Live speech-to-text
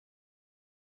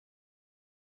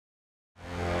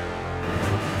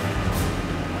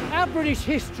British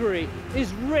history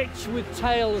is rich with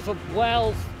tales of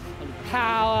wealth and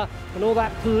power and all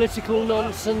that political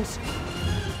nonsense.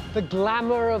 The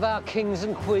glamour of our kings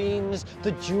and queens,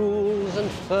 the jewels and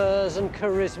furs and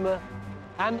charisma,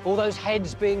 and all those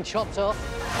heads being chopped off.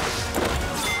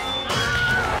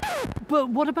 But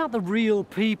what about the real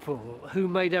people who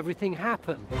made everything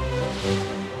happen?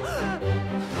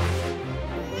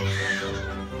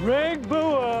 Rig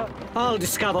Boer! I'll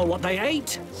discover what they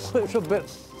ate. It's a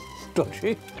bit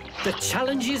dodgy. The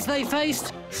challenges they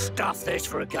faced. Stuff this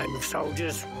for a game of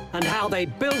soldiers. And how they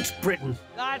built Britain.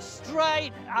 That's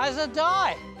straight as a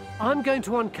die. I'm going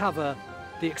to uncover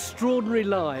the extraordinary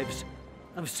lives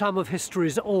of some of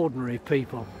history's ordinary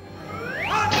people.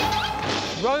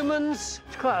 Romans.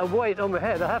 It's quite a weight on my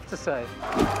head, I have to say.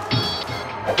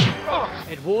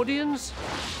 Edwardians.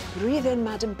 Breathe in,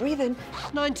 madam, breathe in.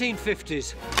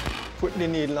 1950s. Put the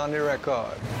needle on the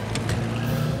record.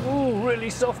 Ooh, really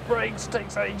soft brakes,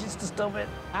 takes ages to stop it.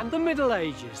 And the Middle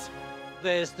Ages.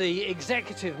 There's the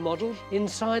executive model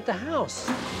inside the house.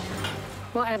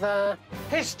 Whatever.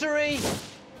 History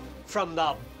from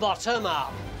the bottom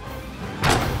up.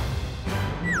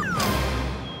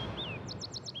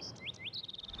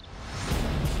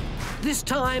 This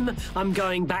time, I'm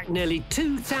going back nearly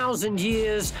 2,000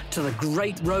 years to the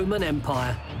great Roman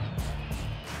Empire.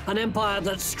 An empire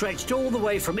that stretched all the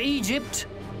way from Egypt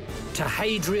to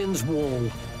Hadrian's Wall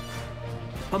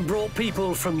and brought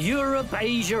people from Europe,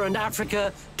 Asia and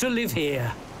Africa to live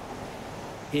here,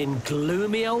 in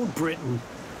gloomy old Britain.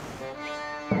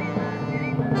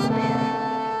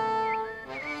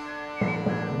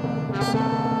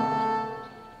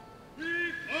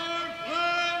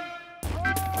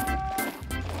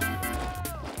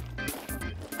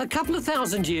 A couple of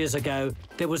thousand years ago,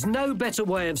 there was no better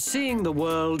way of seeing the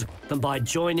world than by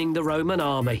joining the Roman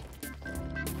army.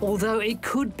 Although it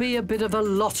could be a bit of a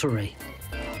lottery.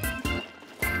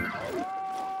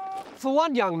 For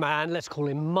one young man, let's call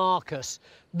him Marcus,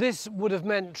 this would have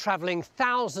meant travelling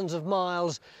thousands of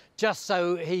miles just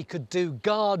so he could do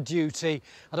guard duty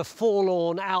at a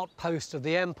forlorn outpost of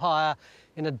the Empire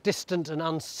in a distant and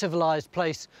uncivilised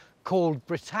place called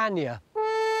Britannia.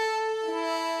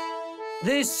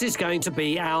 This is going to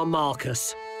be our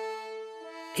Marcus.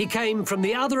 He came from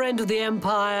the other end of the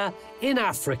Empire in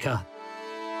Africa.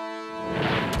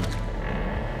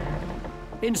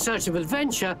 In search of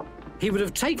adventure, he would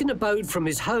have taken a boat from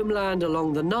his homeland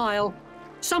along the Nile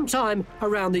sometime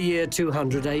around the year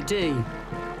 200 AD.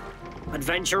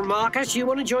 Adventure, Marcus? You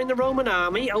want to join the Roman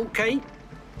army? OK.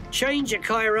 Change at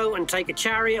Cairo and take a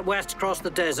chariot west across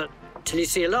the desert till you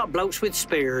see a lot of blokes with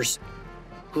spears.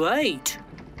 Great.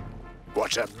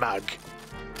 What a mug.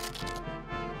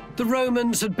 The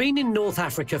Romans had been in North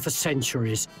Africa for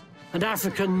centuries, and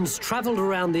Africans travelled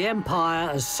around the empire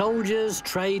as soldiers,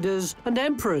 traders and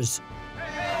emperors.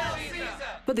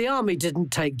 But the army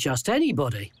didn't take just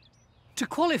anybody. To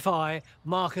qualify,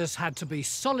 Marcus had to be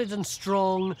solid and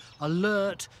strong,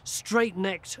 alert,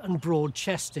 straight-necked and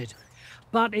broad-chested.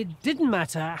 But it didn't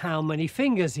matter how many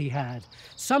fingers he had.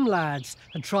 Some lads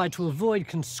had tried to avoid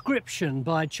conscription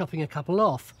by chopping a couple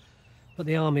off, but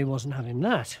the army wasn't having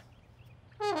that.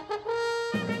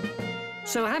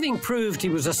 So having proved he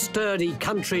was a sturdy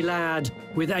country lad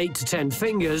with 8 to 10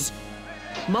 fingers,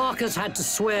 Marcus had to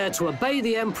swear to obey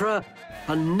the emperor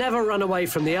and never run away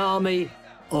from the army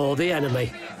or the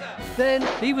enemy. Then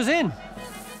he was in.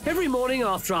 Every morning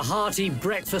after a hearty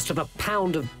breakfast of a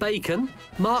pound of bacon,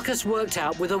 Marcus worked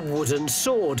out with a wooden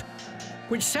sword,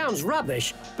 which sounds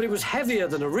rubbish, but it was heavier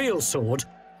than a real sword,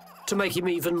 to make him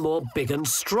even more big and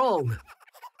strong.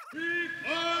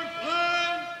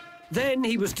 Then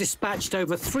he was dispatched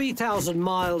over 3,000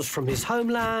 miles from his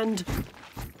homeland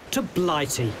to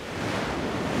Blighty,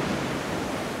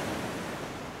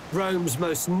 Rome's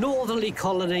most northerly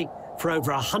colony for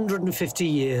over 150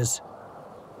 years.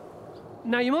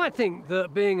 Now, you might think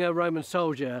that being a Roman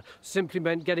soldier simply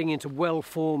meant getting into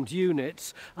well-formed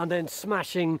units and then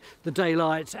smashing the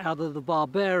daylights out of the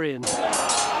barbarians.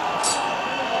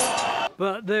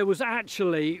 But there was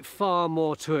actually far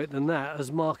more to it than that,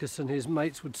 as Marcus and his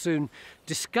mates would soon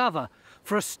discover.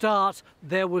 For a start,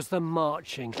 there was the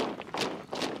marching.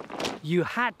 You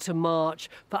had to march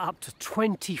for up to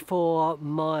 24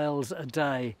 miles a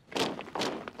day,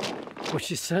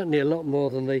 which is certainly a lot more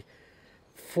than the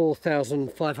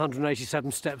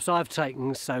 4,587 steps I've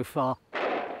taken so far.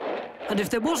 And if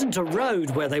there wasn't a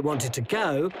road where they wanted to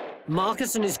go,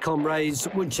 Marcus and his comrades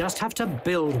would just have to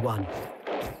build one.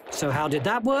 So how did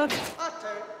that work?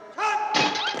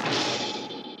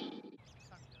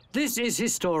 This is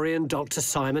historian Dr.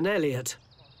 Simon Elliott.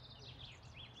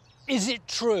 Is it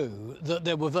true that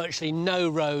there were virtually no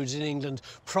roads in England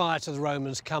prior to the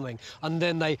Romans coming, and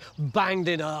then they banged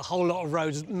in a whole lot of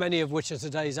roads, many of which are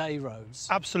today's A roads?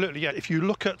 Absolutely, yeah. If you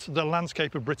look at the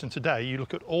landscape of Britain today, you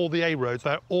look at all the A roads,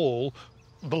 they're all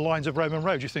the lines of Roman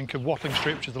roads. You think of Watling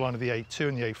Street, which is the line of the A2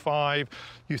 and the A5.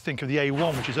 You think of the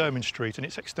A1, which is Ermine Street, and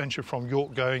its extension from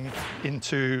York going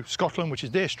into Scotland, which is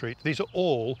Deer Street. These are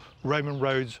all Roman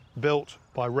roads built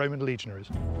by Roman legionaries.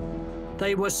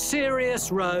 They were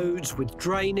serious roads with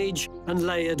drainage and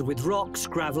layered with rocks,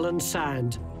 gravel and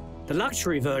sand. The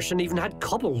luxury version even had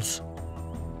cobbles.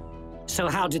 So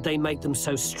how did they make them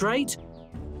so straight?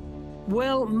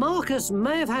 Well, Marcus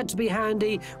may have had to be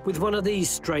handy with one of these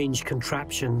strange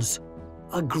contraptions,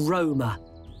 a gromer.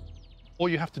 All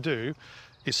you have to do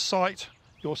is sight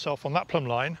yourself on that plumb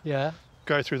line,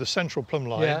 go through the central plumb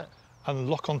line, and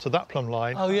lock onto that plumb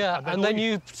line. Oh, yeah, and then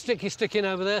you stick your stick in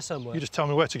over there somewhere. You just tell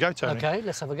me where to go, Tony. OK,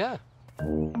 let's have a go.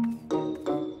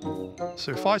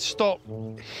 So if I stop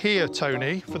here,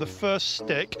 Tony, for the first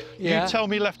stick, you tell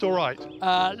me left or right.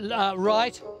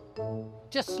 Right.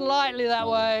 Just slightly that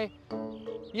way.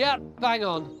 Yep, bang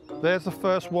on. There's the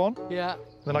first one. Yeah.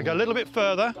 Then I go a little bit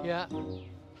further. Yeah.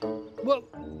 Well,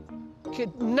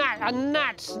 a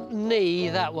gnat's knee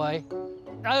that way.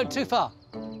 Oh, too far.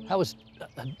 That was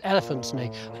an elephant's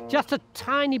knee. Just a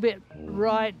tiny bit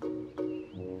right.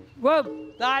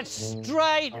 Whoa, that's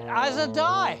straight as a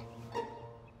die.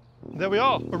 There we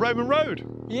are, a Roman road.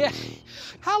 Yeah.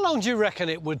 How long do you reckon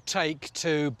it would take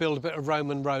to build a bit of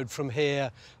Roman road from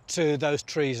here to those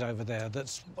trees over there?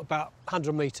 That's about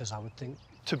 100 metres, I would think.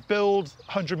 To build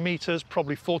 100 metres,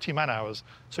 probably 40 man-hours.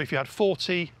 So if you had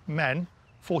 40 men,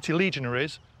 40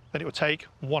 legionaries, then it would take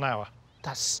 1 hour.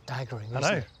 That's staggering, isn't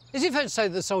I know. it? Is it fair to say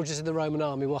that the soldiers in the Roman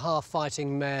army were half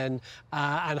fighting men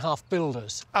and half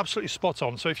builders? Absolutely spot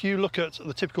on. So if you look at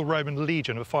the typical Roman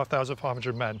legion of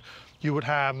 5,500 men, you would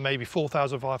have maybe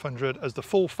 4,500 as the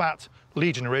full-fat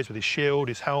legionaries with his shield,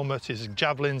 his helmet, his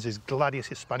javelins, his gladius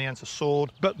hispaniensis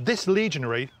sword. But this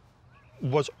legionary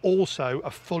was also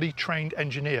a fully trained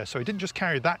engineer. So he didn't just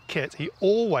carry that kit, he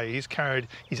always carried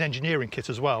his engineering kit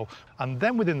as well. And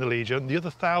then within the legion, the other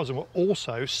 1,000 were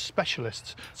also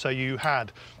specialists. So you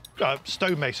had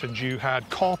stonemasons, you had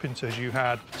carpenters, you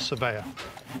had surveyor.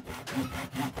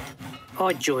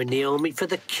 I joined the army for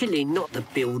the killing, not the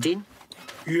building.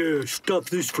 Yeah,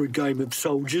 stuff this for a game of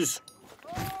soldiers.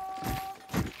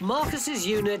 Marcus's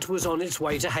unit was on its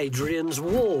way to Hadrian's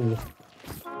Wall,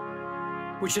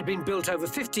 which had been built over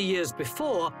 50 years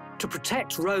before to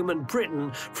protect Roman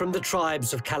Britain from the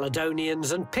tribes of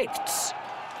Caledonians and Picts.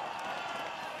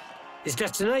 His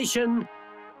destination?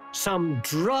 Some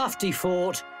drafty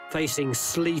fort facing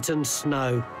sleet and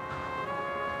snow.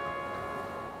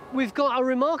 We've got a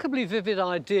remarkably vivid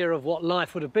idea of what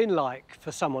life would have been like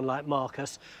for someone like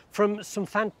Marcus from some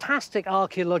fantastic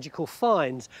archaeological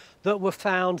finds that were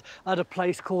found at a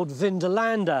place called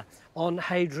Vindolanda on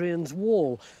Hadrian's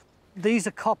Wall. These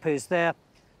are copies, they're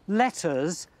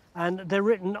letters, and they're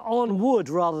written on wood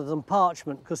rather than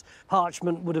parchment, because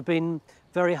parchment would have been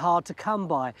very hard to come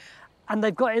by. And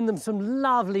they've got in them some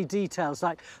lovely details,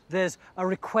 like there's a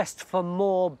request for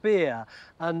more beer,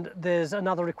 and there's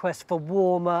another request for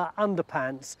warmer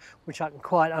underpants, which I can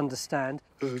quite understand.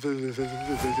 And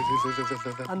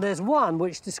there's one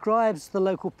which describes the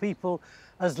local people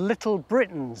as Little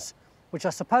Britons, which I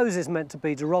suppose is meant to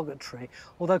be derogatory,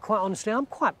 although quite honestly, I'm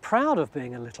quite proud of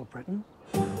being a Little Briton.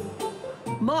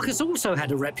 Marcus also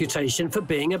had a reputation for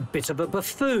being a bit of a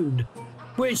buffoon,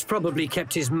 which probably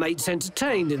kept his mates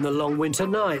entertained in the long winter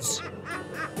nights.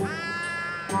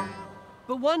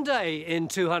 But one day in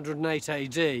 208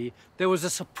 AD, there was a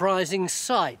surprising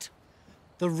sight.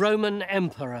 The Roman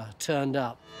emperor turned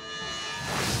up.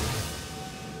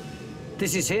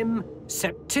 This is him,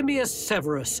 Septimius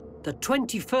Severus, the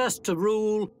 21st to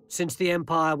rule since the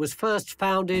empire was first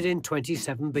founded in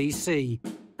 27 BC,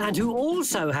 and who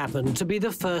also happened to be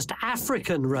the first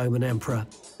African Roman emperor.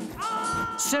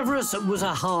 Severus was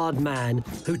a hard man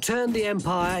who turned the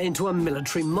empire into a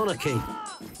military monarchy.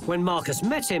 When Marcus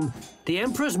met him, the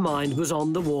emperor's mind was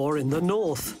on the war in the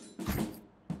north.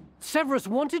 Severus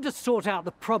wanted to sort out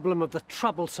the problem of the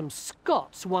troublesome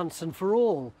Scots once and for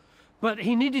all, but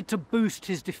he needed to boost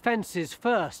his defences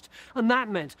first, and that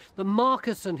meant that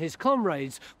Marcus and his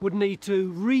comrades would need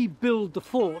to rebuild the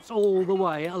forts all the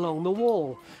way along the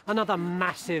wall. Another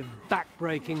massive,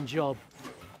 back-breaking job.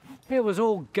 It was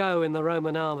all go in the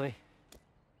Roman army.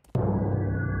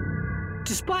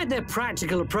 Despite their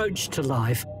practical approach to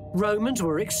life, Romans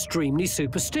were extremely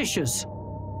superstitious.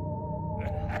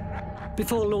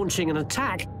 Before launching an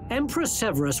attack, Emperor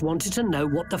Severus wanted to know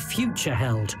what the future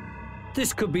held.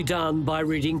 This could be done by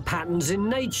reading patterns in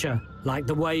nature, like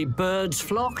the way birds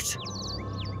flocked,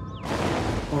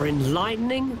 or in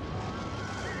lightning,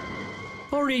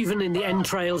 or even in the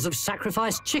entrails of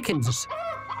sacrificed chickens.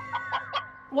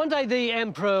 One day the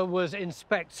emperor was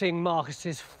inspecting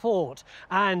Marcus's fort,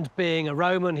 and being a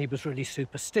Roman, he was really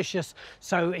superstitious,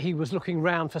 so he was looking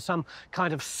round for some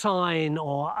kind of sign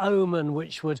or omen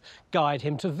which would guide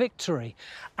him to victory.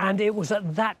 And it was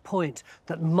at that point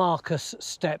that Marcus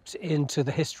stepped into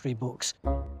the history books.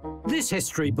 This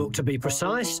history book, to be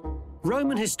precise,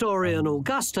 Roman historian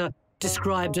Augusta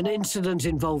described an incident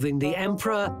involving the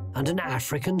emperor and an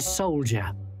African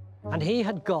soldier. And he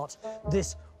had got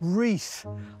this wreath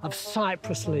of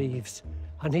cypress leaves,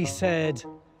 and he said,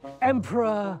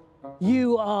 "Emperor,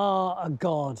 you are a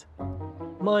god.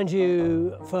 Mind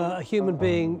you, for a human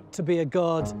being to be a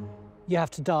god, you have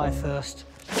to die first.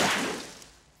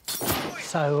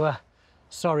 So,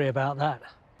 sorry about that."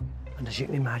 And as you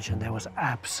can imagine, there was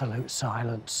absolute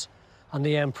silence, and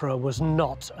the emperor was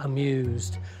not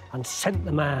amused and sent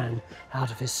the man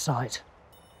out of his sight.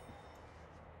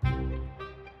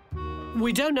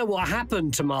 We don't know what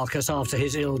happened to Marcus after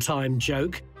his ill-timed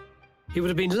joke. He would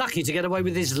have been lucky to get away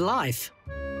with his life.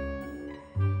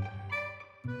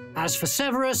 As for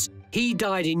Severus, he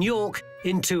died in York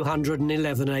in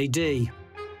 211 AD.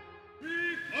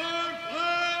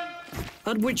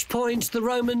 At which point the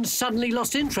Romans suddenly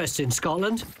lost interest in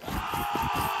Scotland.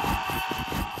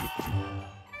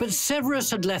 But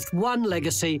Severus had left one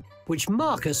legacy which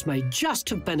Marcus may just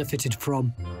have benefited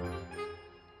from.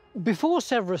 Before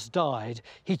Severus died,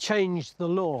 he changed the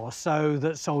law so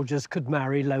that soldiers could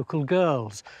marry local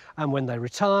girls. And when they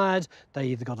retired, they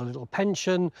either got a little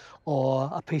pension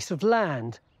or a piece of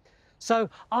land. So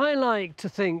I like to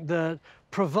think that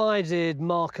provided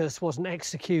Marcus wasn't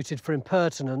executed for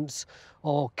impertinence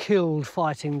or killed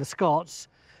fighting the Scots,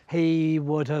 he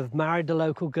would have married the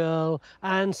local girl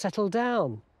and settled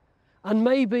down. And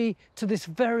maybe to this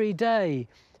very day,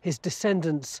 his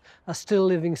descendants are still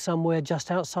living somewhere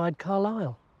just outside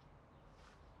Carlisle.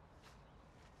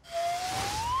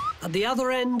 At the other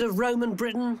end of Roman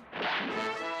Britain,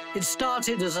 it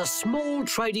started as a small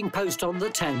trading post on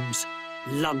the Thames,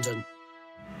 London.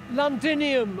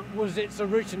 Londinium was its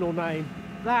original name.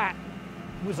 That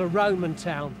was a Roman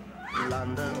town.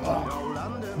 London, oh,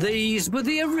 London. These were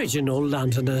the original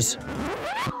Londoners.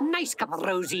 Nice cup of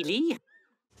rosy, Lee.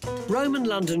 Roman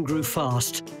London grew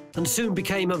fast and soon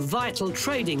became a vital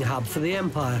trading hub for the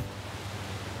empire.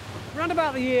 Round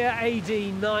about the year AD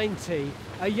 90,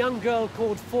 a young girl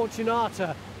called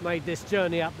Fortunata made this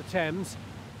journey up the Thames.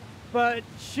 But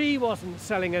she wasn't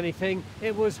selling anything,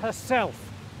 it was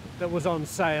herself that was on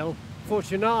sale.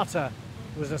 Fortunata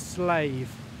was a slave.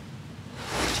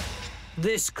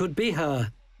 This could be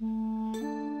her.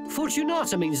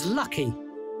 Fortunata means lucky,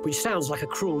 which sounds like a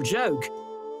cruel joke.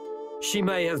 She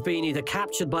may have been either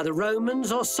captured by the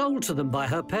Romans or sold to them by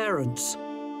her parents.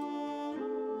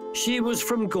 She was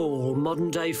from Gaul,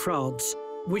 modern-day France,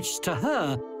 which to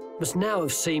her must now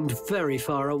have seemed very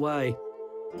far away.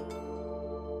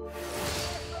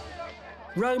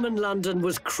 Roman London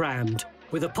was crammed,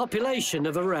 with a population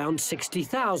of around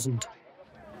 60,000.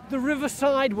 The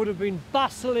riverside would have been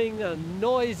bustling and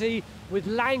noisy, with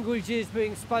languages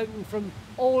being spoken from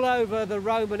all over the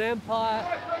Roman Empire.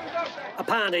 A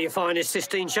pound of your finest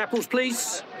Sistine Chapels,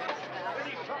 please.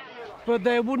 But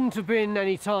there wouldn't have been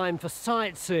any time for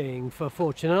sightseeing for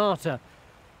Fortunata.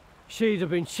 She'd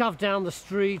have been shoved down the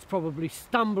street, probably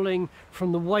stumbling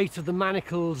from the weight of the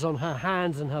manacles on her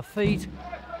hands and her feet.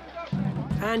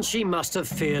 And she must have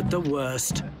feared the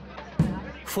worst.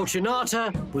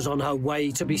 Fortunata was on her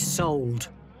way to be sold.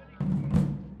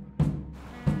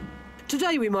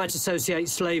 Today we might associate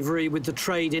slavery with the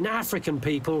trade in African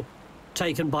people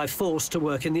taken by force to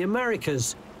work in the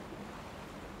Americas.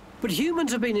 But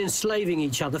humans have been enslaving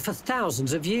each other for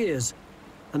thousands of years,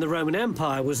 and the Roman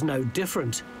Empire was no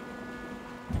different.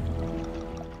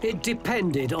 It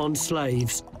depended on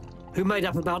slaves, who made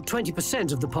up about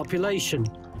 20% of the population.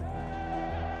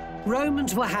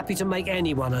 Romans were happy to make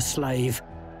anyone a slave,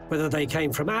 whether they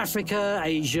came from Africa,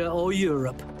 Asia, or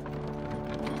Europe.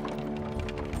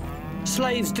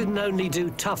 Slaves didn't only do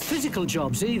tough physical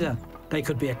jobs either. They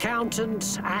could be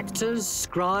accountants, actors,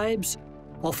 scribes,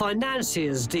 or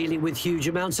financiers dealing with huge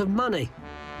amounts of money.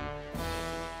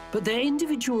 But their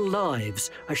individual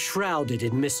lives are shrouded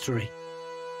in mystery.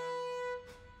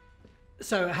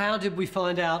 So how did we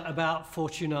find out about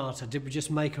Fortunata? Did we just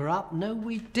make her up? No,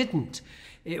 we didn't.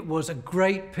 It was a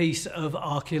great piece of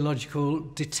archaeological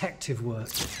detective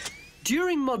work.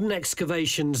 During modern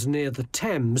excavations near the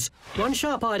Thames, one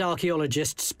sharp-eyed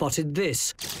archaeologist spotted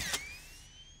this.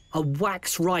 a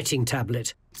wax writing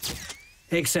tablet.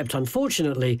 Except,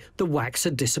 unfortunately, the wax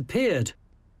had disappeared.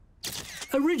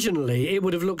 Originally, it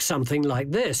would have looked something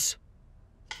like this.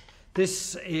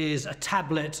 This is a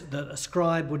tablet that a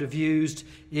scribe would have used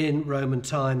in Roman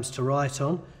times to write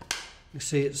on. You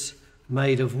see it's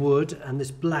made of wood, and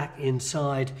this black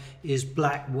inside is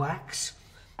black wax.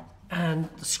 And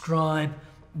the scribe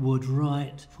would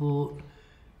write Fortunata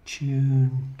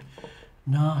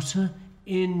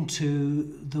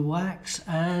into the wax,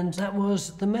 and that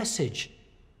was the message.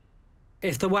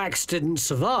 If the wax didn't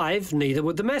survive, neither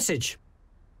would the message.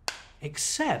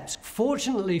 Except,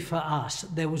 fortunately for us,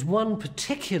 there was one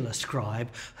particular scribe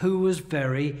who was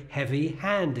very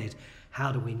heavy-handed.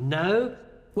 How do we know?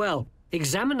 Well,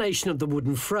 examination of the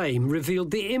wooden frame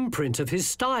revealed the imprint of his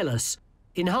stylus,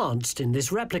 enhanced in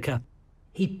this replica.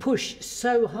 He pushed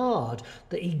so hard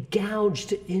that he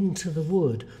gouged into the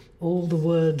wood all the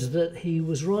words that he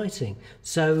was writing.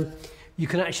 So you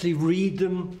can actually read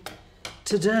them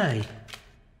today.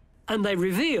 And they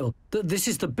reveal that this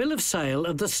is the bill of sale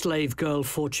of the slave girl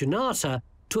Fortunata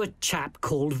to a chap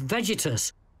called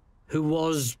Vegetus, who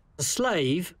was a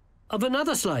slave of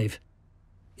another slave.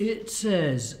 It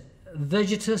says,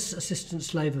 Vegetus, assistant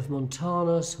slave of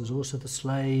Montanus, who was also the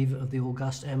slave of the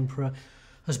august emperor,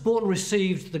 has bought and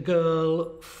received the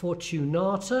girl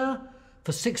Fortunata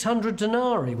for 600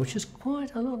 denarii, which is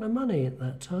quite a lot of money at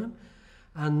that time.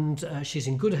 And she's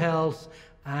in good health,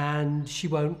 and she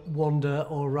won't wander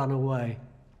or run away.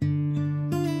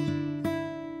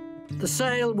 The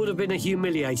sale would have been a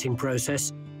humiliating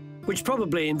process, which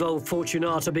probably involved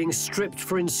Fortunata being stripped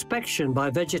for inspection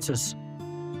by Vegetus.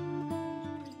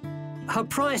 Her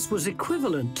price was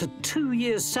equivalent to 2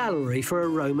 years' salary for a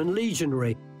Roman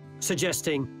legionary,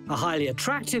 suggesting a highly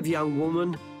attractive young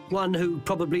woman, one who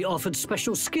probably offered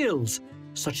special skills,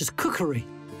 such as cookery.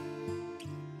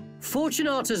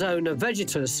 Fortunata's owner,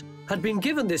 Vegetus, had been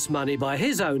given this money by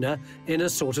his owner in a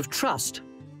sort of trust.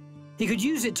 He could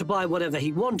use it to buy whatever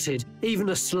he wanted, even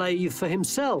a slave for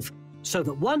himself, so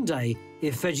that one day,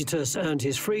 if Vegetus earned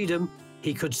his freedom,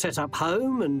 he could set up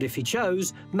home and, if he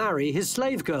chose, marry his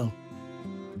slave girl.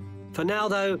 For now,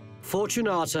 though,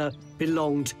 Fortunata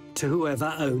belonged to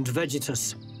whoever owned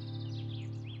Vegetus.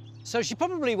 So she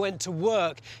probably went to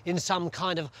work in some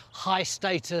kind of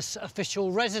high-status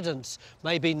official residence,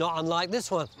 maybe not unlike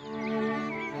this one.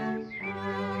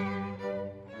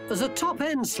 As a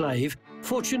top-end slave,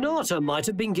 Fortunata might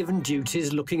have been given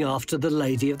duties looking after the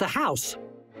lady of the house.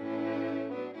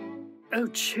 Oh,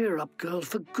 cheer up, girl,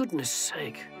 for goodness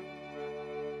sake.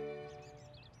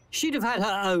 She'd have had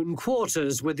her own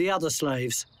quarters with the other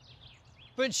slaves.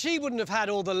 But she wouldn't have had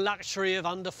all the luxury of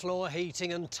underfloor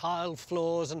heating and tiled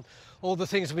floors and all the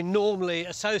things we normally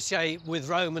associate with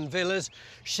Roman villas.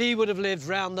 She would have lived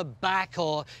round the back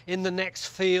or in the next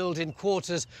field in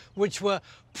quarters which were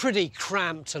pretty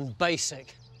cramped and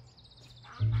basic.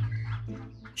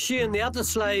 She and the other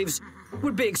slaves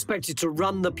would be expected to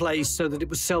run the place so that it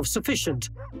was self-sufficient,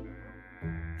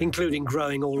 including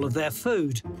growing all of their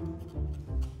food.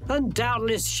 And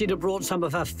doubtless she'd have brought some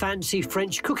of her fancy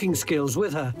French cooking skills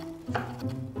with her.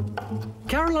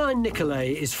 Caroline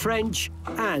Nicolay is French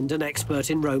and an expert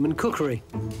in Roman cookery.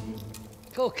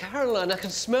 Oh, Caroline, I can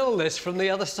smell this from the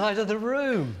other side of the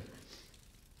room.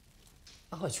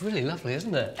 Oh, it's really lovely,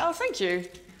 isn't it? Oh, thank you.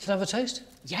 Should I have a taste?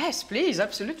 Yes, please,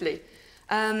 absolutely.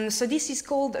 So this is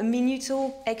called a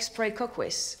minuto expre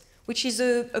coquis, which is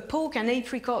a pork and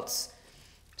apricots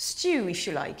stew, if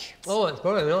you like. Oh, it's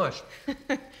very nice.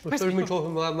 It's me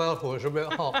talking my mouth, it's a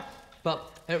bit hot.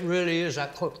 But it really is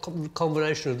that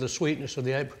combination of the sweetness of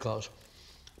the apricots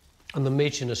and the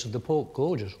meatiness of the pork.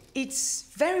 Gorgeous. It's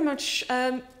very much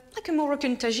like a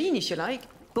Moroccan tagine, if you like.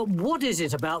 But what is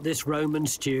it about this Roman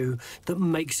stew that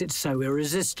makes it so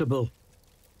irresistible?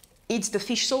 It's the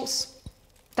fish sauce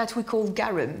that we call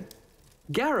garum.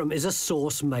 Garum is a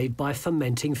sauce made by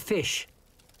fermenting fish.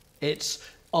 It's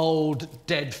old,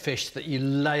 dead fish that you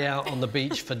lay out on the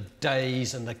beach for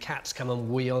days and the cats come and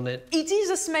wee on it. It is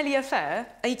a smelly affair.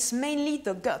 It's mainly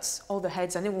the guts or the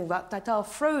heads and all that are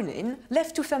thrown in,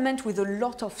 left to ferment with a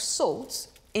lot of salt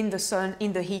in the sun,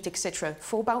 in the heat, etc.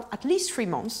 for about at least 3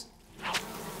 months.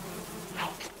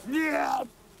 Yeah.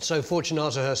 So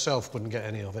Fortunata herself wouldn't get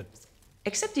any of it?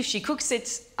 Except if she cooks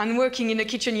it and working in a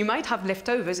kitchen you might have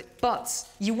leftovers, but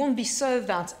you won't be served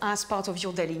that as part of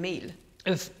your daily meal.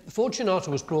 If Fortunata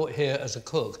was brought here as a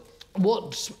cook,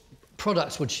 what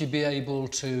products would she be able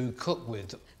to cook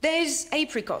with? There's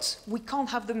apricots. We can't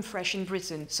have them fresh in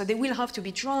Britain, so they will have to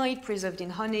be dried, preserved in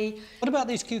honey. What about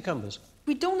these cucumbers?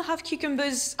 We don't have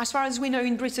cucumbers, as far as we know,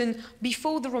 in Britain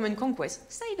before the Roman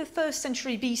conquest. Say the 1st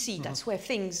century BC, that's where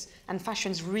things and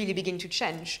fashions really begin to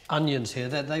change. Onions here,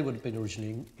 they would have been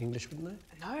originally English, wouldn't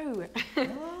they? No,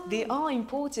 they are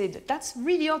imported. That's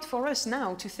really odd for us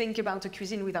now to think about a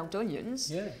cuisine without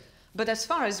onions. Yeah. But as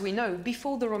far as we know,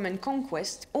 before the Roman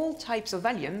conquest, all types of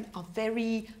allium are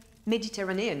very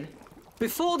Mediterranean.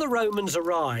 Before the Romans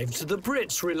arrived, the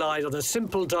Brits relied on a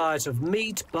simple diet of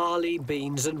meat, barley,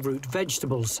 beans and root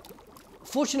vegetables.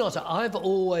 Fortunata, I've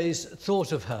always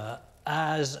thought of her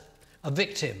as a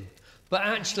victim, but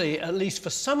actually, at least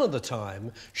for some of the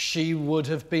time, she would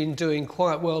have been doing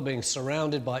quite well, being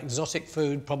surrounded by exotic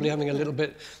food, probably having a little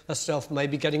bit herself,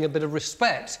 maybe getting a bit of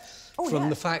respect from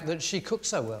the fact that she cooked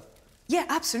so well. Yeah,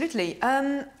 absolutely.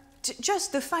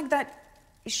 Just the fact that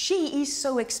she is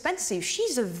so expensive.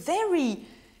 She's a very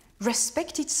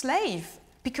respected slave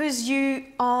because you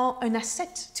are an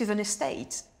asset to the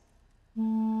estate.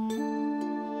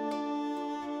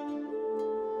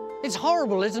 It's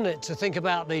horrible, isn't it, to think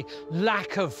about the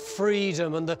lack of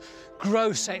freedom and the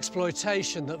gross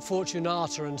exploitation that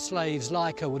Fortunata and slaves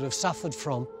like her would have suffered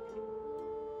from.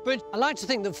 But I like to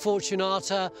think that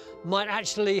Fortunata might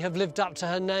actually have lived up to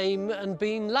her name and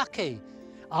been lucky.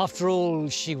 After all,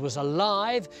 she was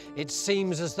alive. It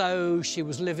seems as though she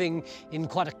was living in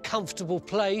quite a comfortable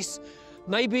place.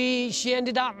 Maybe she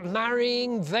ended up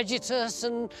marrying Vegetus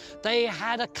and they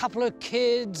had a couple of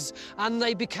kids and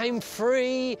they became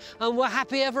free and were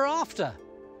happy ever after.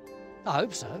 I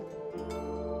hope so.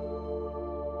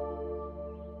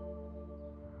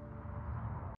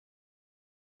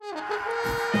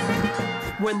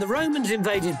 When the Romans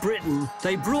invaded Britain,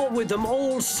 they brought with them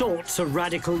all sorts of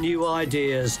radical new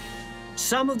ideas,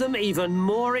 some of them even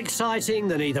more exciting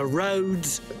than either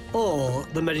roads or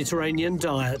the Mediterranean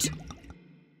diet.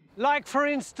 Like, for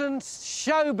instance,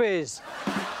 showbiz.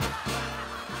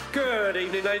 Good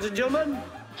evening, ladies and gentlemen.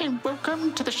 And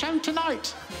welcome to the show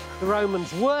tonight. The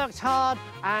Romans worked hard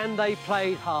and they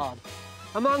played hard.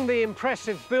 Among the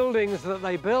impressive buildings that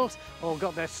they built, or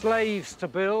got their slaves to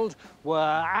build,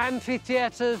 were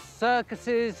amphitheatres,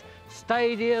 circuses,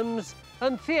 stadiums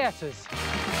and theatres.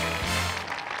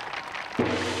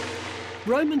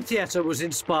 Roman theatre was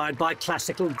inspired by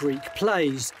classical Greek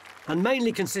plays and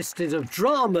mainly consisted of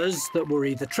dramas that were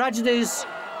either tragedies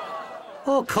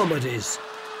or comedies.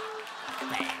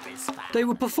 They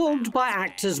were performed by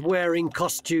actors wearing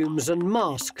costumes and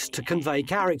masks to convey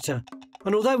character.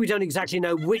 And although we don't exactly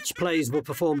know which plays were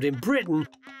performed in Britain,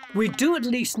 we do at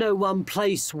least know one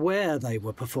place where they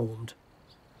were performed.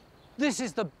 This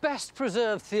is the best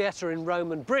preserved theatre in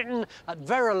Roman Britain at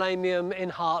Verulamium in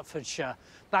Hertfordshire.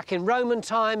 Back in Roman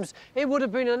times, it would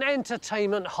have been an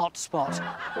entertainment hotspot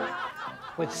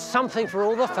with something for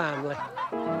all the family.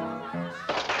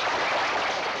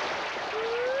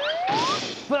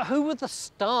 But who were the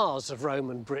stars of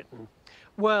Roman Britain?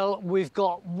 Well, we've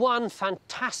got one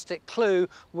fantastic clue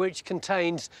which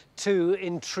contains two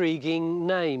intriguing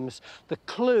names. The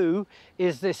clue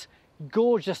is this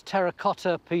gorgeous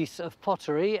terracotta piece of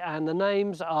pottery, and the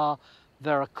names are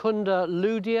Veracunda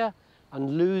Ludia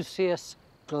and Lucius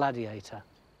Gladiator.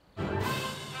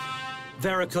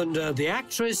 Veracunda the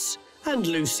actress and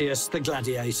Lucius the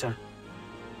gladiator.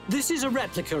 This is a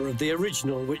replica of the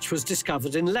original, which was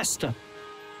discovered in Leicester.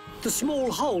 The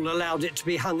small hole allowed it to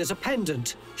be hung as a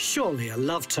pendant, surely a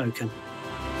love token.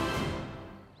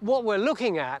 What we're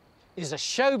looking at is a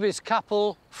showbiz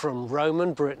couple from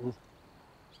Roman Britain.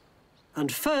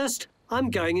 And first, I'm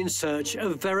going in search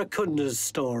of Veracunda's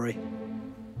story.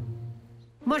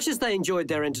 Much as they enjoyed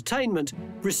their entertainment,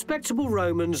 respectable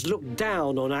Romans looked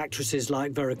down on actresses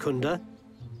like Veracunda,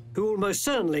 who almost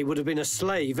certainly would have been a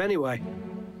slave anyway.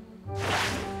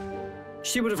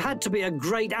 She would have had to be a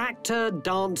great actor,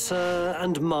 dancer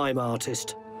and mime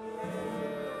artist.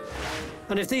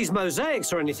 And if these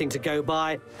mosaics are anything to go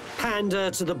by,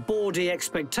 pander to the bawdy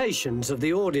expectations of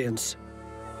the audience.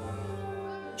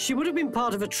 She would have been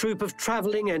part of a troupe of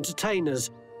travelling entertainers,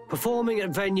 performing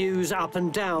at venues up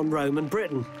and down Roman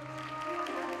Britain.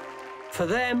 For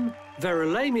them,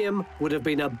 Verulamium would have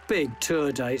been a big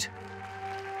tour date.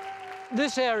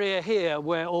 This area here,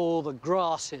 where all the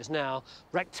grass is now,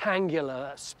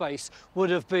 rectangular space, would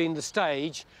have been the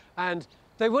stage, and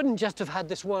they wouldn't just have had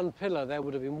this one pillar. There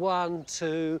would have been 1,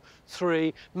 2,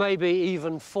 3, maybe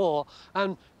even 4,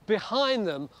 and behind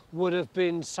them would have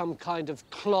been some kind of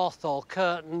cloth or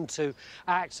curtain to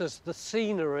act as the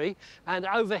scenery, and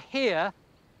over here,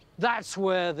 that's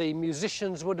where the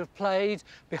musicians would have played.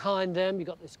 Behind them, you've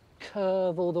got this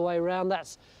curve all the way around.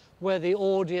 That's where the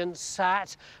audience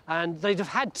sat, and they'd have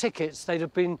had tickets. They'd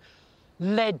have been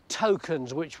lead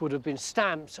tokens which would have been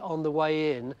stamped on the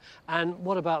way in. And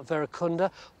what about Verecunda?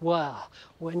 Well,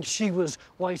 when she was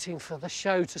waiting for the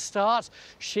show to start,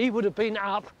 she would have been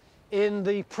up in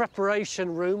the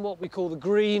preparation room, what we call the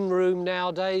green room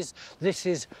nowadays. This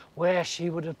is where she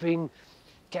would have been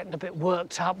getting a bit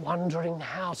worked up, wondering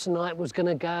how tonight was going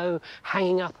to go,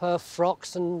 hanging up her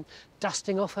frocks and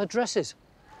dusting off her dresses.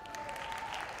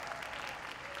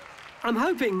 I'm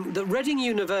hoping that Reading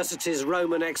University's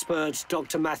Roman expert,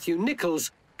 Dr. Matthew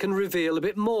Nichols, can reveal a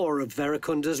bit more of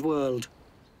Verecunda's world.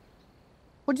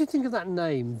 What do you think of that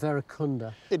name,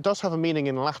 Verecunda? It does have a meaning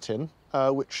in Latin,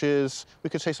 which is, we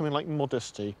could say something like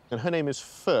modesty. And her name is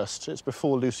first. It's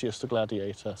before Lucius the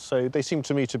Gladiator. So they seem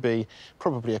to me to be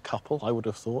probably a couple, I would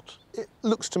have thought. It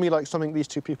looks to me like something these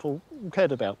two people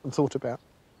cared about and thought about.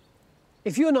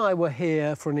 If you and I were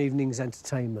here for an evening's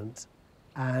entertainment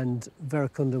and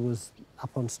Verecunda was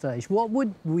up on stage, what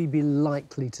would we be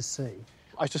likely to see?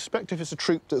 I suspect if it's a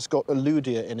troupe that's got a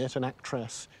ludia in it, an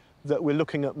actress, that we're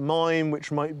looking at mime,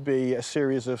 which might be a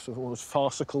series of sort of almost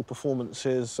farcical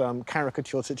performances,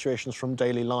 caricatured situations from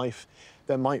daily life.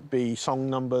 There might be song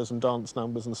numbers and dance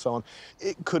numbers and so on.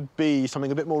 It could be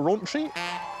something a bit more raunchy.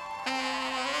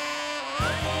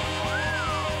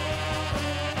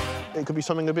 It could be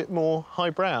something a bit more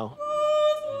highbrow.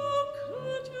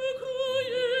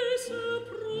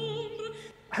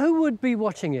 Who would be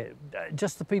watching it?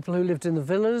 Just the people who lived in the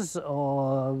villas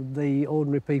or the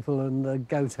ordinary people and the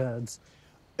goat herds?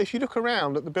 If you look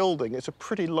around at the building, it's a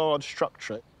pretty large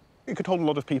structure. It could hold a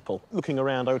lot of people. Looking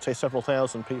around, I would say several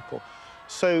thousand people.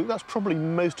 So that's probably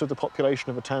most of the population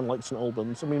of a town like St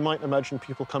Albans. And we might imagine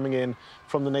people coming in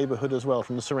from the neighbourhood as well,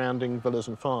 from the surrounding villas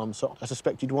and farms. So I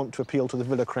suspect you'd want to appeal to the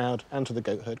villa crowd and to the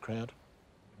goat herd crowd.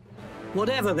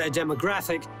 Whatever their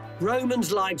demographic,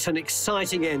 Romans liked an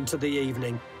exciting end to the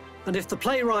evening. And if the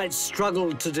playwrights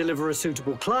struggled to deliver a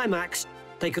suitable climax,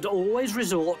 they could always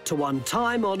resort to one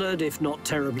time-honoured, if not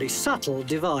terribly subtle,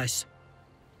 device.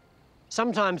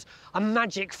 Sometimes a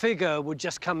magic figure would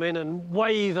just come in and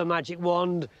wave a magic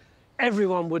wand,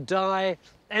 everyone would die,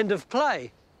 end of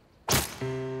play.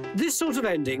 This sort of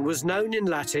ending was known in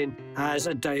Latin as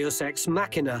a deus ex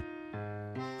machina,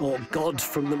 or God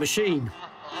from the machine.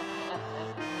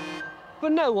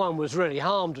 But no one was really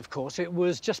harmed, of course. It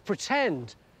was just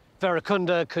pretend.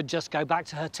 Verecunda could just go back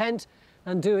to her tent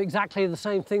and do exactly the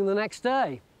same thing the next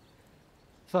day.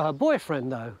 For her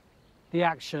boyfriend, though, the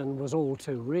action was all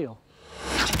too real.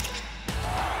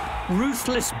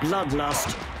 Ruthless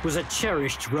bloodlust was a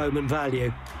cherished Roman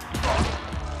value,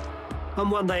 and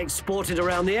one they exported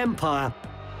around the empire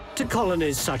to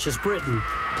colonies such as Britain.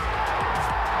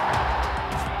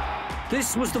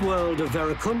 This was the world of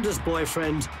Verecunda's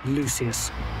boyfriend,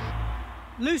 Lucius.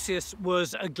 Lucius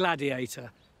was a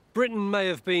gladiator. Britain may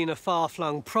have been a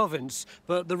far-flung province,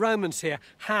 but the Romans here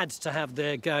had to have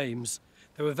their games.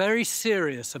 They were very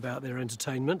serious about their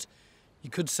entertainment. You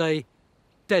could say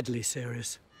deadly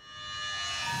serious.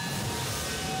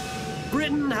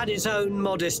 Britain had its own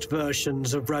modest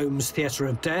versions of Rome's theatre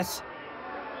of death.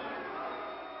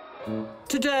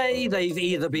 Today, they've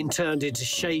either been turned into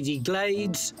shady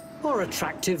glades or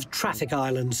attractive traffic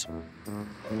islands.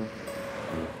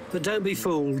 But don't be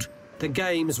fooled, the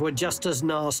games were just as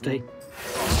nasty.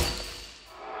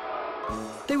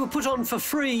 They were put on for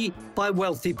free by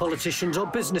wealthy politicians or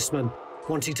businessmen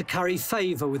wanting to curry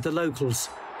favour with the locals.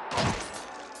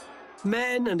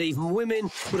 Men and even women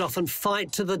would often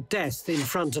fight to the death in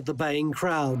front of the baying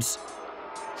crowds.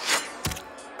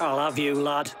 I love you,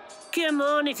 lad. Come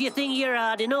on if you think you're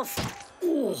hard enough.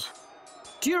 Ooh.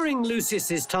 During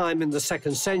Lucius's time in the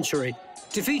 2nd century,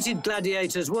 defeated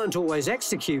gladiators weren't always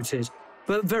executed,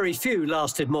 but very few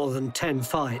lasted more than 10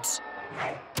 fights.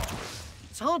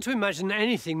 It's hard to imagine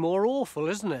anything more awful,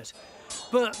 isn't it?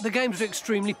 But the games were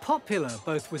extremely popular,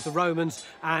 both with the Romans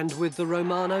and with the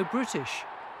Romano-British.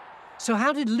 So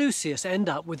how did Lucius end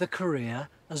up with a career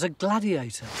as a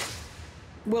gladiator?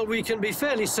 Well, we can be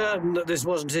fairly certain that this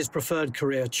wasn't his preferred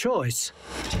career choice.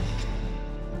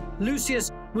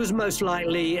 Lucius was most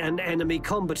likely an enemy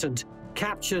combatant,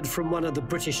 captured from one of the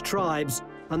British tribes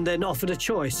and then offered a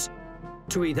choice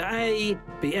to either A,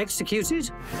 be executed,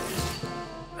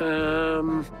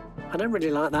 I don't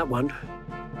really like that one,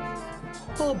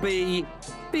 or B,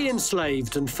 be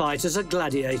enslaved and fight as a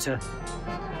gladiator.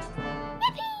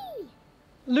 Yippee!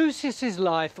 Lucius's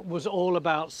life was all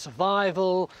about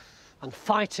survival and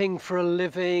fighting for a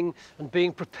living and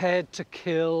being prepared to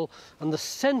kill, and the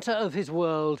centre of his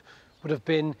world would have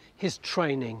been his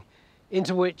training,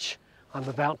 into which I'm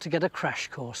about to get a crash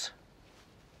course.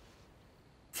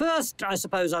 First, I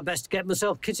suppose I best get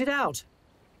myself kitted out.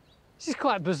 This is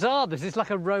quite bizarre. This is like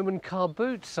a Roman car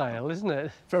boot sale, isn't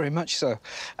it? Very much so.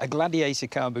 A gladiator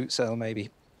car boot sale,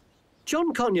 maybe.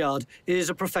 John Conyard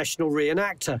is a professional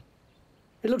reenactor.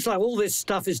 It looks like all this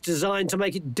stuff is designed to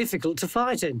make it difficult to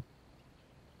fight in.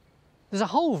 There's a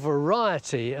whole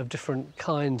variety of different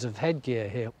kinds of headgear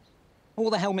here. All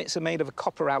the helmets are made of a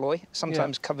copper alloy,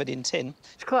 sometimes covered in tin.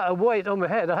 It's quite a weight on my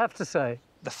head, I have to say.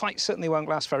 The fight certainly won't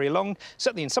last very long.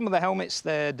 Certainly in some of the helmets,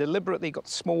 they're deliberately got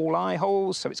small eye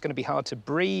holes, so it's going to be hard to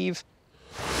breathe.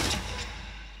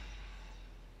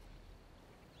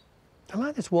 I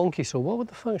like this wonky sword. What would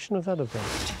the function of that have been?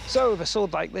 So, with a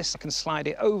sword like this, I can slide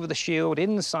it over the shield,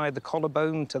 inside the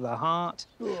collarbone to the heart.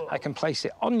 I can place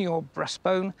it on your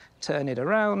breastbone, turn it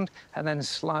around, and then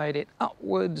slide it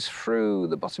upwards through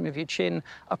the bottom of your chin,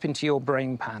 up into your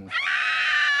brain pan.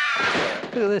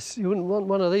 Look at this. You wouldn't want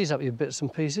one of these up your bits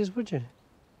and pieces, would you?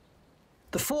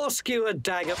 The four-skewered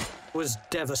dagger was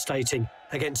devastating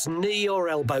against knee or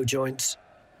elbow joints.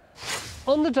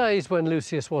 On the days when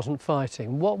Lucius wasn't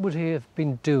fighting, what would he have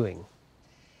been doing?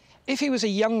 If he was a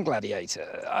young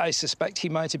gladiator, I suspect he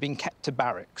might have been kept to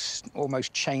barracks,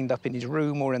 almost chained up in his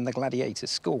room or in the gladiator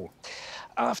school.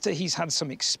 After he's had some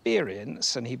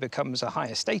experience and he becomes a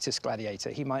higher status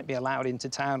gladiator, he might be allowed into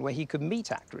town where he could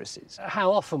meet actresses.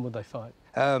 How often would they fight?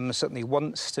 Certainly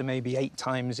once to maybe 8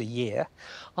 times a year.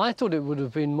 I thought it would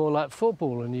have been more like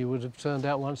football and you would have turned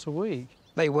out once a week.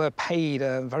 They were paid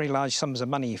very large sums of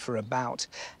money for a bout,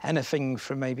 anything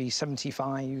from maybe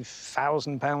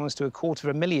 £75,000 to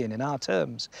 £250,000 in our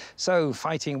terms. So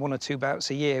fighting 1 or 2 bouts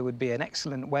a year would be an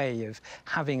excellent way of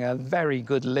having a very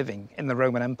good living in the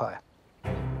Roman Empire.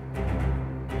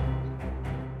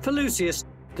 For Lucius,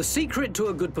 the secret to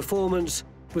a good performance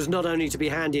was not only to be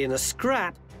handy in a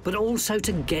scrap, but also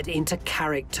to get into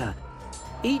character.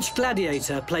 Each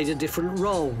gladiator played a different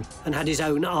role and had his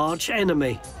own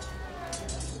arch-enemy.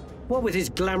 What with his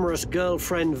glamorous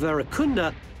girlfriend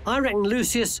Veracunda, I reckon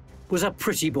Lucius was a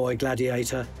pretty boy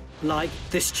gladiator, like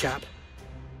this chap.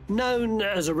 Known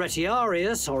as a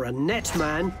retiarius, or a net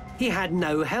man, he had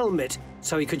no helmet,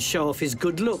 so he could show off his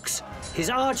good looks. His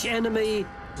arch-enemy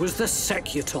was the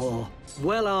secutor,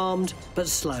 well-armed but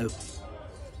slow.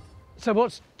 So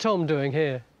what's Tom doing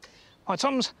here? Oh,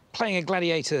 Tom's playing a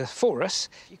gladiator for us.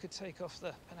 You could take off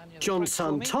the John's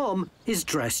son Tom is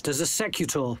dressed as a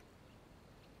secutor.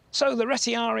 So the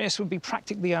retiarius would be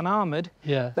practically unarmoured.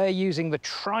 Yeah. They're using the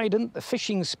trident, the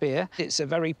fishing spear. It's a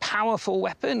very powerful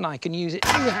weapon. I can use it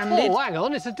two-handed. Oh, hang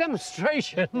on, it's a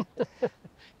demonstration.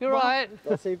 You're right.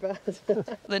 Not too bad.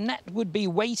 The net would be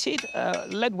weighted,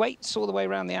 lead weights all the way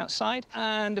around the outside.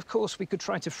 And, of course, we could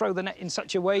try to throw the net in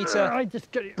such a way to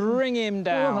bring him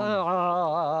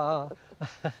down.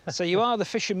 So you are the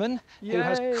fisherman who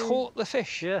has caught the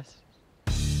fish. Yes.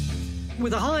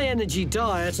 With a high-energy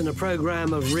diet and a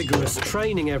programme of rigorous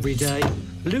training every day,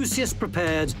 Lucius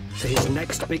prepared for his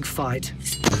next big fight.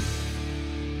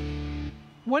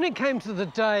 When it came to the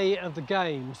day of the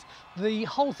games, the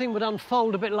whole thing would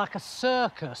unfold a bit like a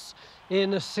circus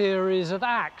in a series of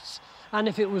acts. And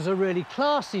if it was a really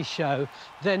classy show,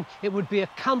 then it would be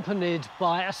accompanied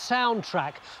by a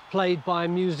soundtrack played by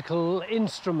musical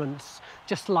instruments,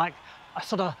 just like a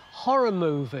sort of horror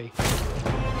movie.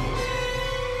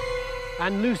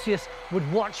 And Lucius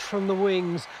would watch from the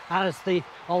wings as the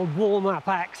old warm-up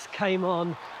acts came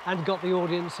on and got the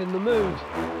audience in the mood.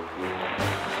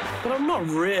 But I'm not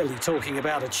really talking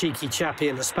about a cheeky chappie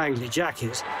in a spangly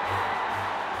jacket.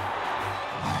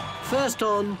 First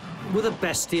on were the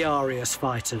bestiarius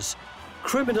fighters,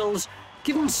 criminals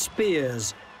given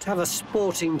spears to have a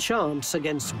sporting chance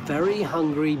against very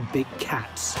hungry big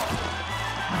cats.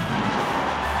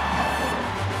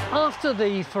 After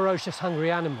the ferocious,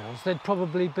 hungry animals, there'd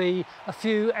probably be a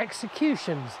few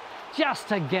executions, just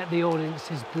to get the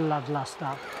audience's bloodlust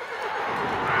up.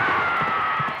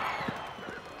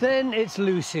 Then it's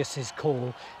Lucius's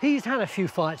call. He's had a few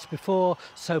fights before,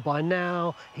 so by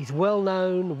now he's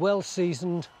well-known,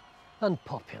 well-seasoned and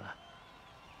popular.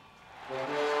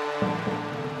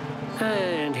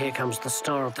 And here comes the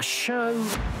star of the show,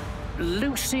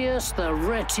 Lucius the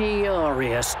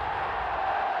Retiarius.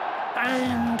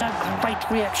 And a great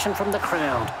reaction from the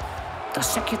crowd. The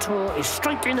secutor is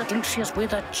straight in at Lucius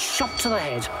with a chop to the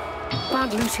head.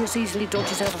 But Lucius easily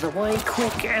dodges out of the way.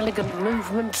 Quick, elegant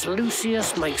movements.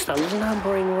 Lucius makes the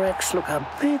lumbering Rex look a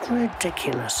bit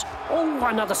ridiculous. Oh,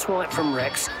 another swipe from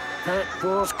Rex. That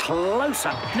was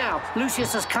closer. Now,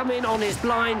 Lucius has come in on his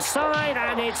blind side,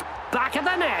 and it's back of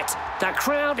the net. The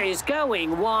crowd is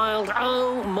going wild.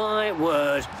 Oh, my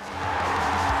word.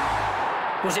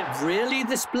 Was it really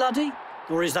this bloody?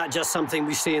 Or is that just something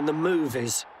we see in the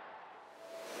movies?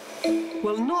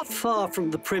 Well, not far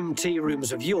from the prim tea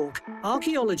rooms of York,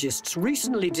 archaeologists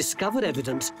recently discovered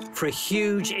evidence for a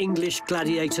huge English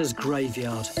gladiators'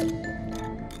 graveyard.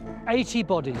 80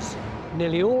 bodies,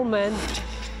 nearly all men,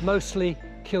 mostly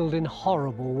killed in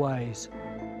horrible ways,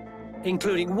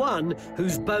 including one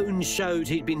whose bones showed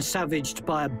he'd been savaged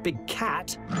by a big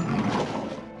cat,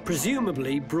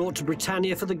 presumably brought to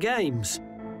Britannia for the games.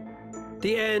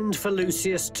 The end for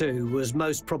Lucius, too, was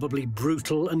most probably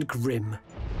brutal and grim.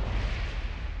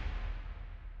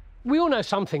 We all know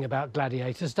something about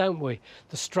gladiators, don't we?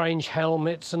 The strange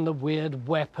helmets and the weird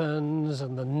weapons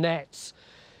and the nets.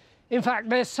 In fact,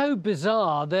 they're so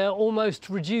bizarre, they're almost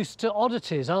reduced to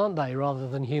oddities, aren't they, rather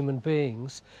than human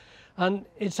beings? And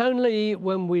it's only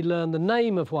when we learn the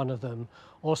name of one of them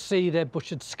or see their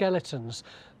butchered skeletons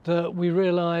that we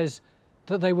realise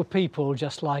that they were people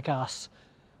just like us,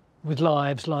 with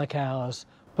lives like ours,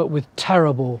 but with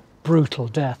terrible, brutal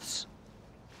deaths.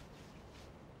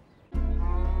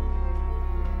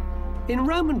 In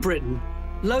Roman Britain,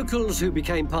 locals who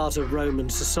became part of Roman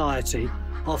society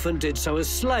often did so as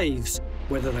slaves,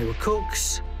 whether they were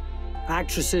cooks,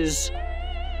 actresses,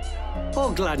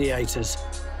 or gladiators.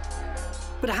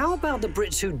 But how about the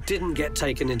Brits who didn't get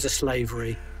taken into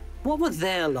slavery? What were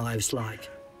their lives like?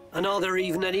 And are there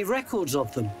even any records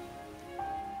of them?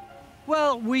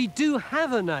 Well, we do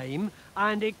have a name,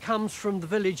 and it comes from the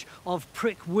village of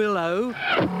Prickwillow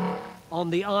on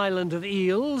the island of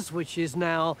Eels, which is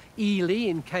now Ely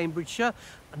in Cambridgeshire.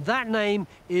 And that name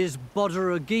is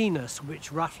Boderogenus,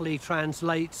 which roughly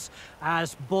translates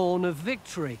as born of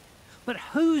victory. But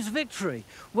whose victory?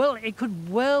 Well, it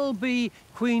could well be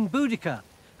Queen Boudica,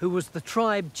 who was the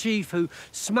tribe chief who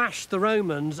smashed the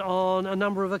Romans on a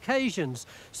number of occasions.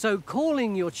 So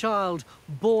calling your child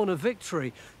born of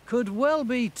victory could well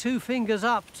be two fingers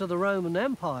up to the Roman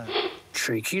Empire.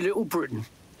 Cheeky little Britain.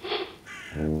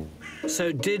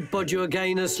 So did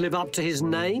Boderogenus live up to his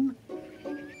name?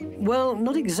 Well,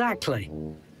 not exactly.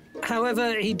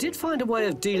 However, he did find a way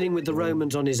of dealing with the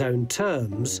Romans on his own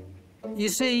terms. You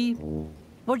see,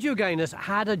 Boderogenus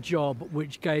had a job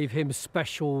which gave him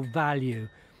special value.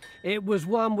 It was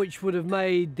one which would have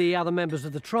made the other members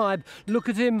of the tribe look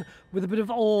at him with a bit of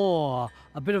awe,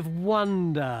 a bit of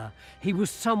wonder. He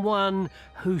was someone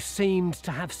who seemed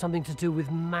to have something to do with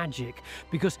magic,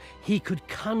 because he could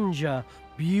conjure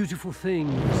beautiful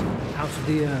things out of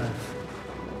the earth.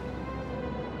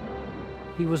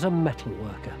 He was a metal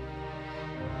worker.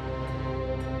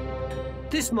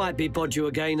 This might be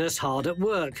Boderogenus hard at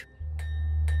work.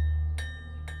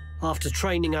 After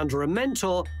training under a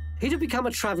mentor, he'd have become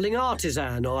a travelling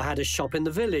artisan or had a shop in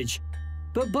the village.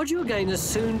 But Boderogenus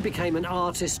soon became an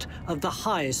artist of the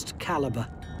highest calibre.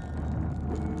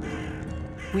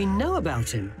 We know about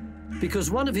him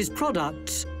because one of his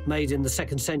products, made in the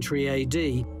 2nd century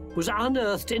AD, was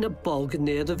unearthed in a bog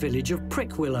near the village of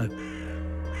Prickwillow.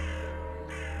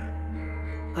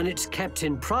 And it's kept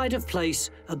in pride of place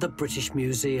at the British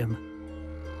Museum.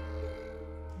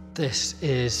 This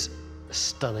is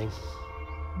stunning.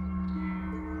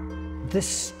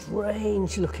 This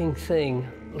strange-looking thing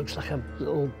looks like a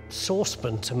little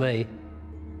saucepan to me.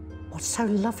 What's so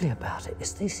lovely about it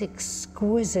is these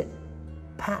exquisite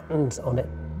patterns on it.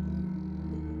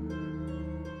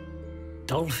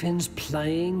 Dolphins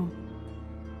playing,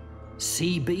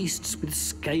 sea beasts with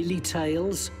scaly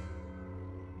tails,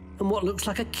 and what looks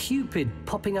like a cupid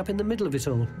popping up in the middle of it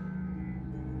all.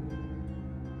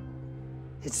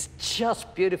 It's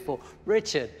just beautiful.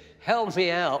 Richard, help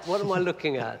me out. What am I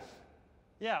looking at?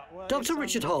 Dr.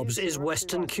 Richard Hobbs is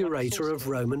Western Curator of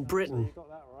Roman Britain.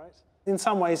 In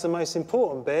some ways, the most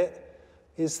important bit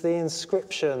is the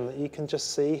inscription that you can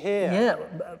just see here. Yeah,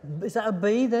 is that a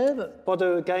B there?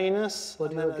 Boderogenus,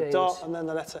 and then a dot, and then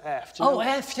the letter F. Oh,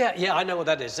 F, yeah. Yeah, I know what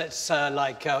that is. It's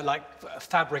like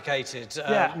fabricated,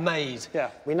 made. Yeah,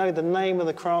 we know the name of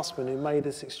the craftsman who made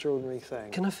this extraordinary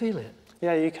thing. Can I feel it?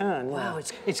 Yeah, you can. Yeah. Wow,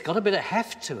 it's got a bit of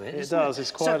heft to it. It does,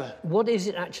 it's quite What is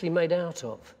it actually made out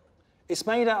of? It's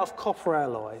made out of copper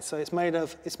alloy, so it's made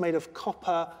of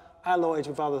copper alloyed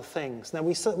with other things. Now,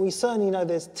 we certainly know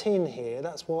there's tin here.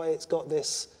 That's why it's got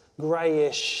this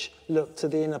greyish look to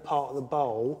the inner part of the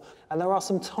bowl. And there are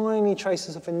some tiny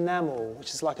traces of enamel,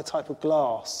 which is like a type of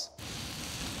glass.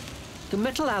 The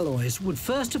metal alloys would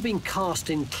first have been cast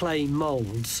in clay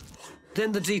moulds,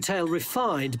 then the detail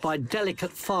refined by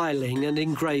delicate filing and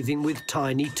engraving with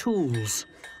tiny tools.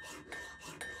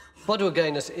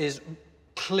 Boderogenus is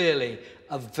clearly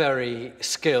a very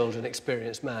skilled and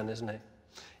experienced man, isn't he?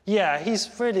 Yeah,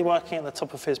 he's really working at the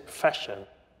top of his profession.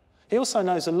 He also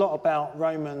knows a lot about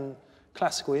Roman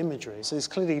classical imagery. So he's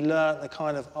clearly learnt the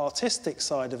kind of artistic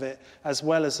side of it as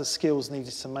well as the skills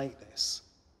needed to make this.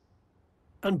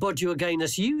 And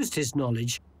Boduoganus used his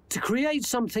knowledge to create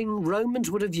something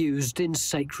Romans would have used in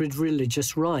sacred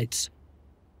religious rites.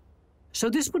 So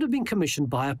this would have been commissioned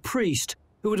by a priest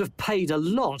who would have paid a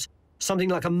lot, something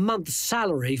like a month's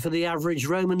salary for the average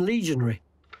Roman legionary.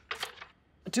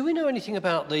 Do we know anything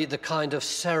about the kind of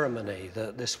ceremony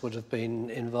that this would have been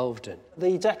involved in?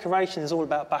 The decoration is all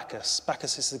about Bacchus.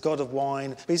 Bacchus is the god of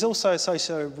wine, but he's also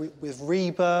associated with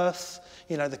rebirth,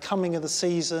 you know, the coming of the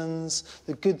seasons,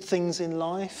 the good things in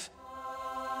life.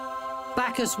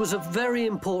 Bacchus was a very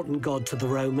important god to the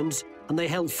Romans, and they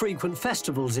held frequent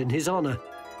festivals in his honour.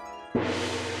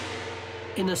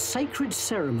 In a sacred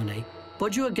ceremony,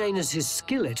 Boduoganus'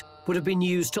 skillet would have been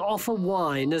used to offer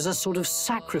wine as a sort of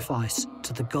sacrifice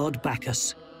to the god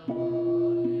Bacchus.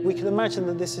 We can imagine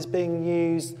that this is being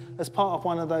used as part of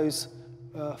one of those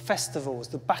festivals,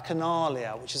 the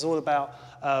Bacchanalia, which is all about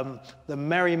the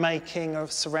merrymaking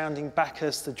of surrounding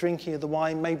Bacchus, the drinking of the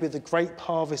wine, maybe the grape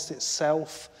harvest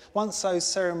itself. Once those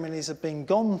ceremonies have been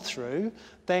gone through,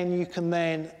 then you can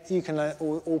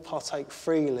all partake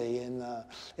freely in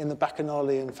the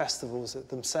Bacchanalian festivals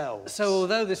themselves. So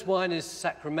although this wine is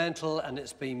sacramental and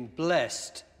it's been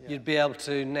blessed, you'd be able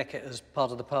to neck it as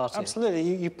part of the party? Absolutely.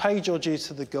 You paid your due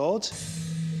to the god,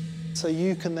 so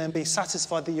you can then be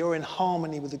satisfied that you're in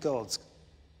harmony with the gods.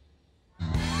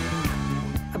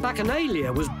 A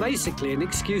bacchanalia was basically an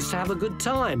excuse to have a good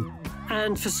time.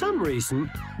 And for some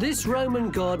reason, this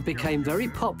Roman god became very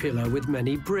popular with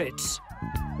many Brits.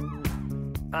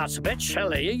 That's a bit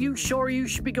chilly. Are you sure you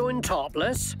should be going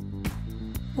topless?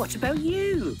 What about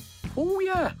you? Oh,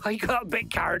 yeah, I got a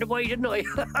bit carried away, didn't I?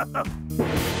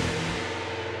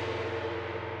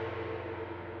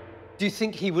 Do you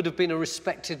think he would have been a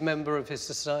respected member of his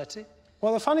society?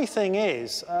 Well, the funny thing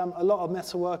is, a lot of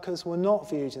metalworkers were not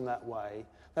viewed in that way.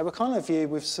 They were kind of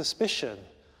viewed with suspicion.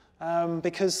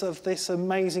 Because of this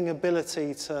amazing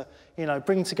ability to, you know,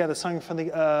 bring together something from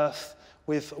the earth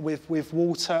with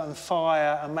water and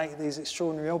fire and make these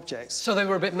extraordinary objects. So they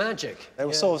were a bit magic. They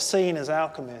were sort of seen as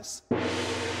alchemists.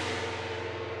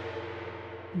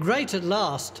 Great at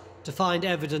last to find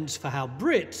evidence for how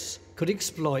Brits could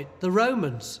exploit the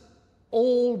Romans.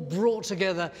 All brought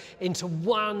together into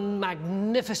one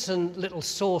magnificent little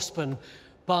saucepan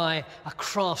by a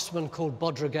craftsman called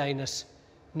Boduoganus.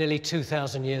 Nearly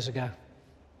 2,000 years ago.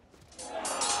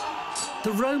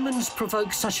 The Romans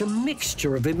provoked such a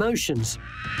mixture of emotions.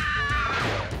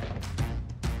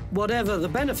 Whatever the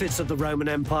benefits of the Roman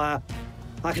Empire,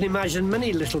 I can imagine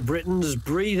many little Britons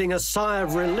breathing a sigh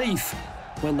of relief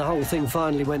when the whole thing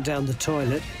finally went down the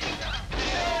toilet.